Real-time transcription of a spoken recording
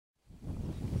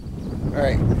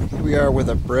Alright, here we are with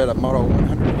a Beretta Model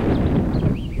 100.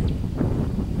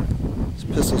 This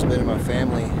pistol's been in my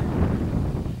family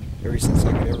ever since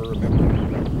I could ever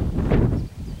remember.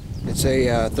 It's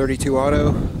a 32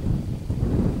 auto,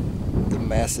 the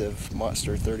massive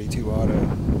monster 32 auto.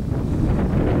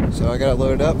 So I got it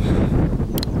loaded up.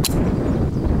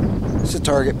 It's a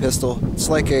target pistol. It's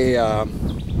like a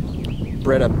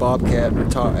Beretta Bobcat,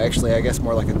 or actually I guess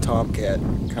more like a Tomcat,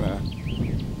 kind of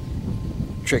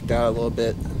tricked out a little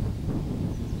bit.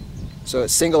 So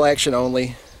it's single action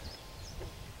only.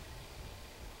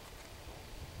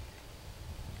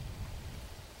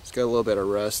 It's got a little bit of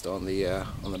rust on the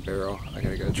barrel. I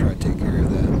gotta go try to take care of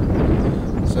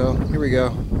that. So here we go.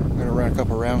 I'm gonna run a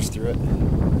couple rounds through it.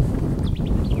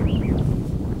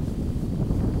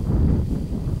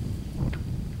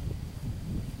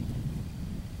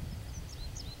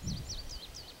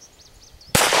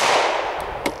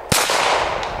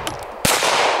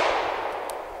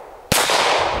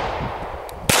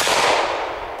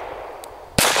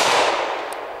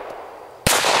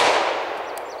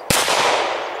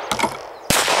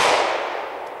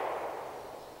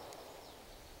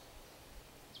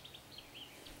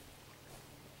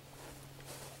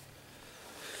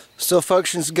 Still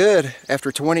functions good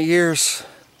after 20 years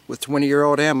with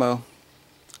 20-year-old ammo.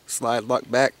 Slide lock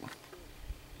back.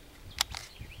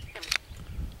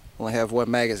 Only have one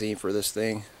magazine for this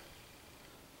thing.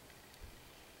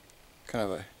 Kind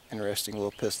of an interesting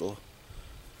little pistol.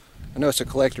 I know it's a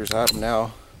collector's item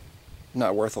now.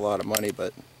 Not worth a lot of money,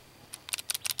 but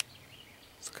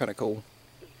it's kind of cool.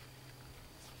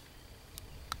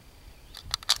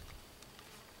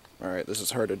 Alright, this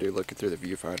is hard to do looking through the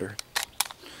viewfinder.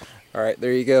 Alright,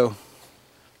 there you go.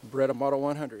 Beretta Model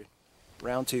 100.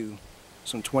 Round 2.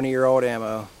 Some 20-year-old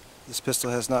ammo. This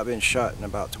pistol has not been shot in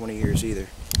about 20 years either.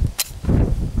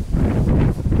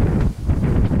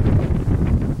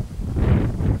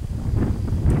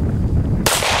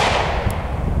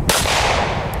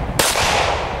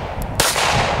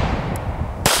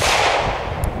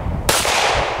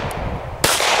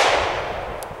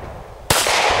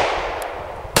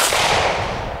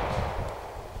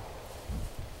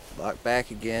 Lock back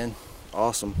again.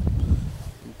 Awesome.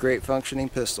 Great functioning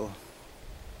pistol.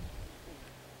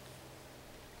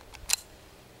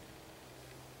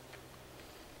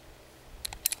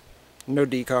 No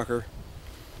decocker.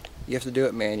 You have to do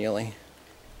it manually.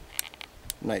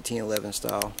 1911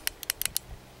 style.